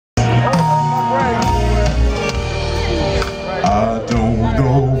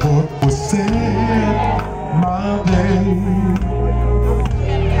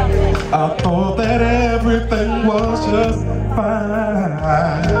just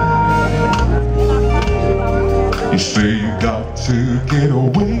fine. You say you got to get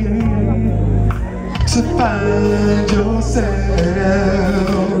away to find yourself.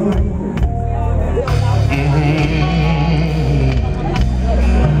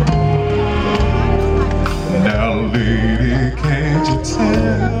 Now lady, can't you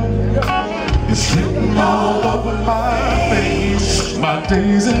tell? It's written all over my face. My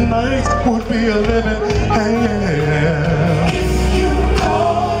days and nights would be a living hell.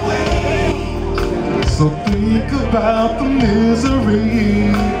 So think about the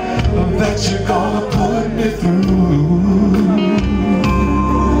misery that you're gonna put me through.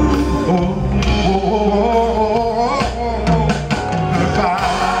 Oh, oh, oh, oh, oh.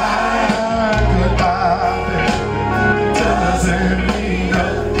 Goodbye, goodbye, doesn't mean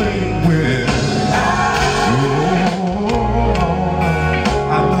nothing without you.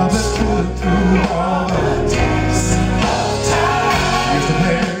 I love it through all the tests of time. Yes, it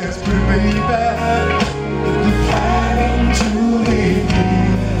has, pretty baby. You planning to leave me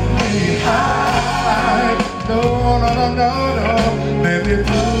behind? No, no, no, no, no. Let me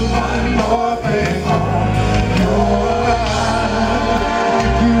put one more thing on your mind.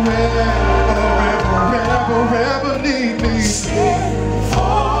 If you ever need me, send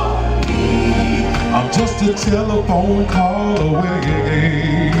for me. I'm just a telephone call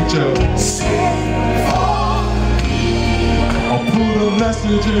away. Just send for me. I'll put a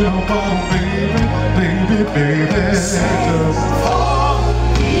message in a bottle, baby, baby, baby. Just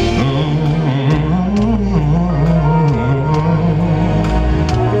for me.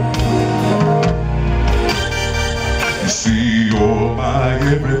 You see, you're my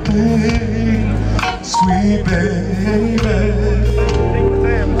everything, sweet baby.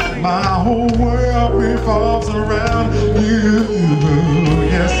 My whole world revolves around you.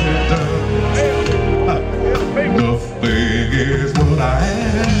 Yes, it does. Nothing is what I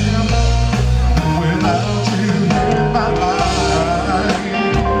am without you in my life.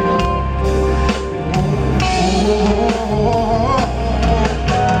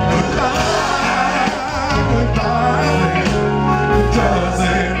 Goodbye, goodbye,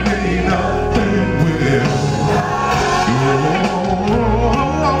 doesn't mean nothing without you.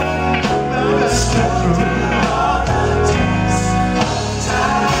 Let's step through all the tests of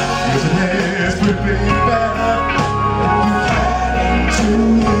time. Yes, it has, baby. To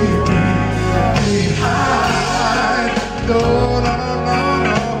leave me behind. No, no, no, no,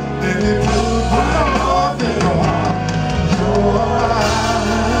 no. Let me put one more thing on your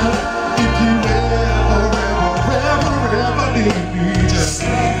mind. If you ever need me, just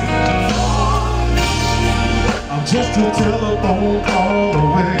send for me. I'm just a telephone call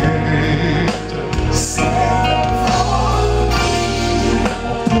away. Just send for me.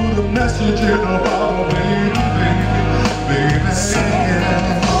 I'll put a message in a bottle, baby, baby. Baby,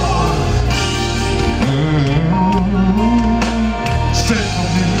 send for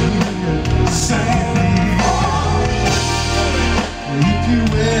me, send me. If you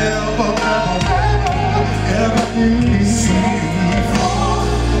ever need me, sing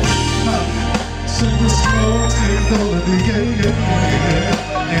the slow, sing the melody,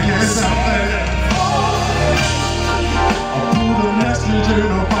 yes, I'm there. I'll put a message in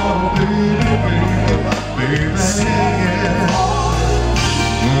a bottle, baby, baby, baby, yeah.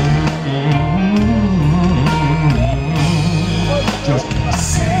 Just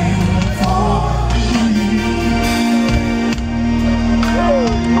sing for me,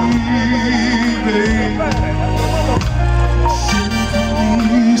 baby. Sing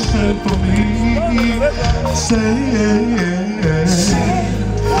for me, send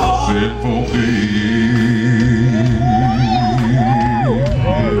for me.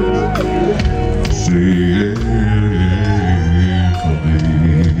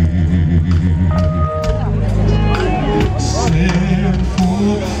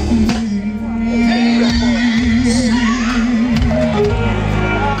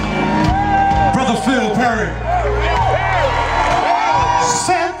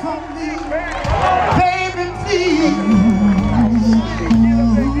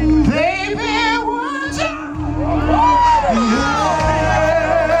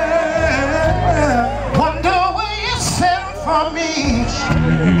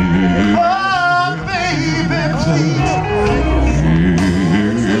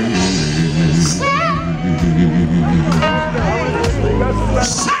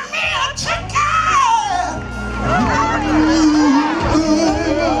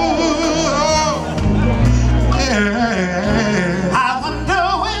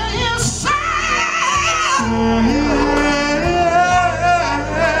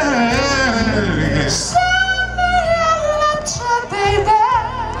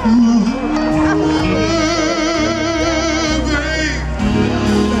 Don't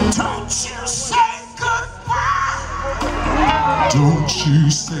you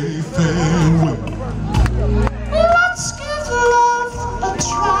say farewell. Let's give love a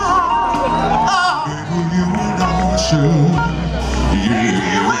try. Baby, you and I should.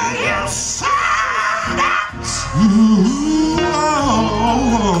 Yeah. Will you say that?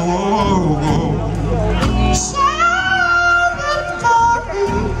 Save it for me, baby.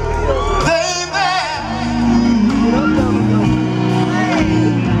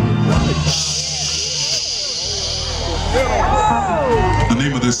 The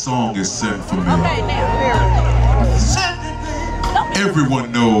name of this song is Send For Me.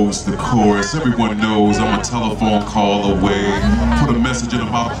 Everyone knows the chorus. Everyone knows I'm a telephone call away. Put a message in the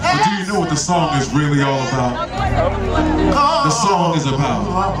mouth. But do you know what the song is really all about? The song is about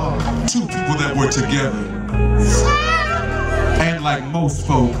two people that were together. And like most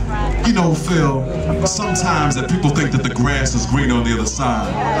folk, you know, Phil, sometimes that people think that the grass is green on the other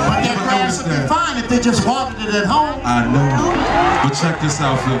side. But that grass would be fine if they just watered it at home. I know. But check this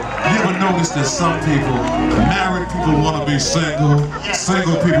out, Phil. You ever notice that some people, married people want to be single,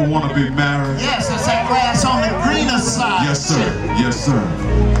 single people want to be married? Yes, it's that grass on the greener side. Yes, sir. Yes, sir.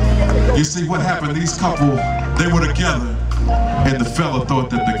 You see what happened? These couple, they were together. And the fella thought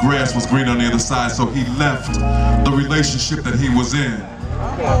that the grass was green on the other side, so he left the relationship that he was in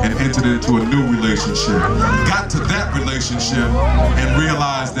and entered into a new relationship. Got to that relationship and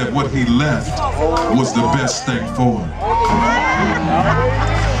realized that what he left was the best thing for him.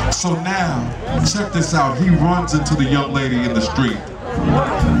 So now, check this out. He runs into the young lady in the street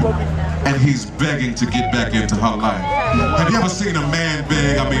and he's begging to get back into her life. Have you ever seen a man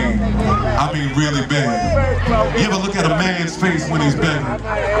beg? I mean really beg. You ever look at a man's face when he's begging?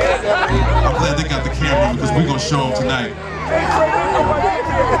 I'm glad they got the camera because we're gonna show him tonight.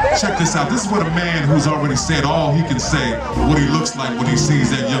 Check this out. This is what a man who's already said all he can say, what he looks like when he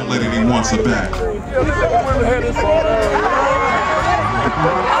sees that young lady and he wants her back.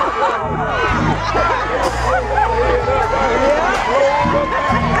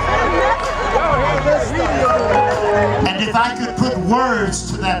 And if I could put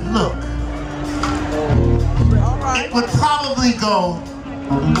words to that look, it would probably go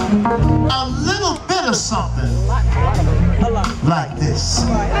a little bit of something like this.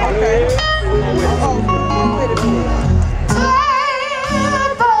 Baby,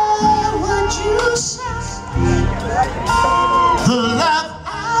 would you say the love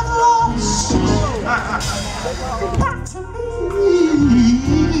I've lost back to me?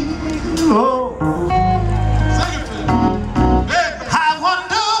 Oh.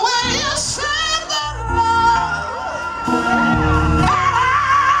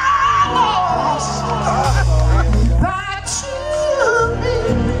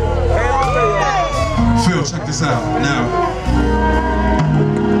 Check this out. Now,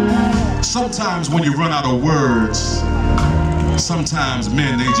 sometimes when you run out of words, sometimes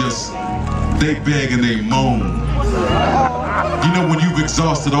men, they beg and they moan. You know, when you've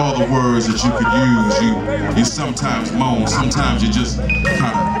exhausted all the words that you could use, you sometimes moan. Sometimes you just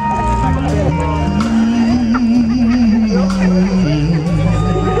kind of...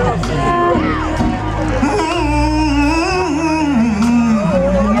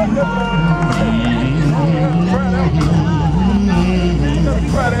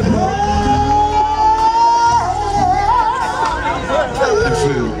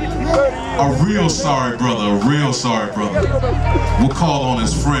 A real sorry brother will call on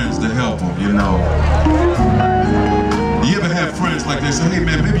his friends to help him, you know. You ever have friends like this? Say, hey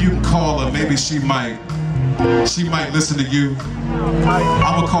man, maybe you can call her, maybe she might listen to you.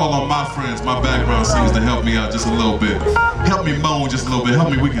 I'm gonna call on my friends, my background singers, to help me out just a little bit. Help me moan just a little bit. Help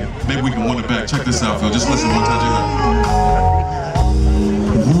me, maybe we can win it back. Check this out, Phil. Just listen one time.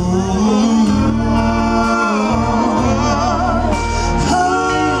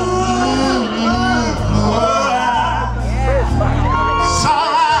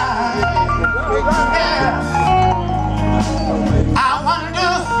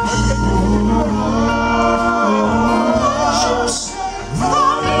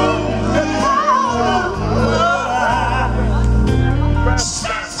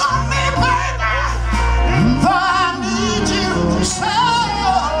 Say for me, baby, for I need you to say.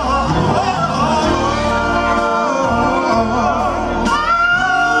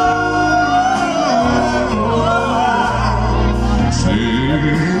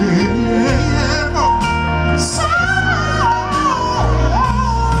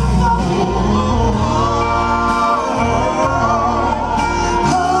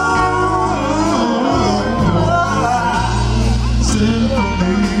 for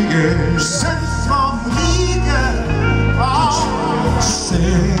me, yeah. Send for me, yeah. Oh.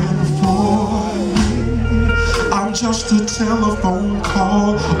 Send for me. I'm just a telephone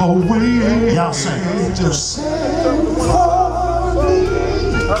call away. Y'all sing. Just send for me.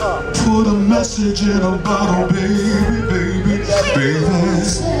 Put a message in a bottle, baby, baby, baby.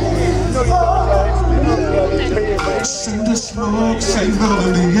 Send a smoke, say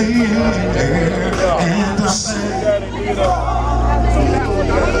melody, yeah. And I say,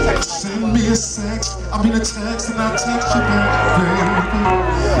 send me a text, a text, and I text you back, baby.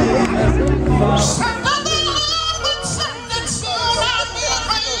 Send the love and send it soon. I need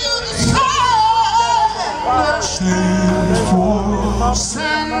for you to say. Send for,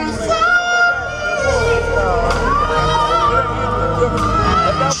 Send for me.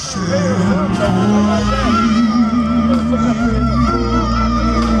 Send for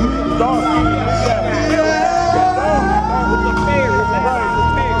me, yeah.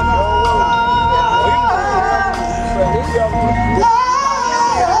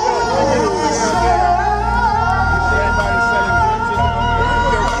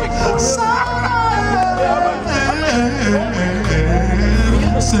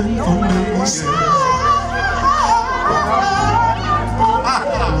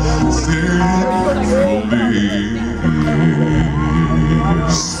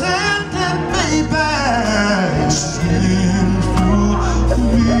 Send it, baby. Send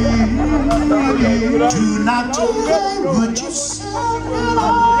for me. Do not delay, would you send it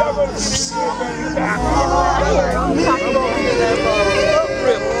all?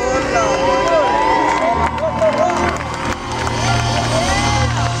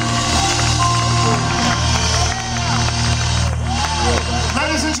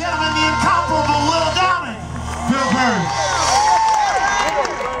 Ladies and gentlemen, the incomparable Will Diamond. Bill Perry.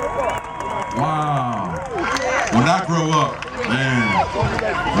 Wow. When I grow up, man,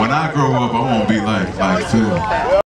 when I grow up, I won't be like Phil.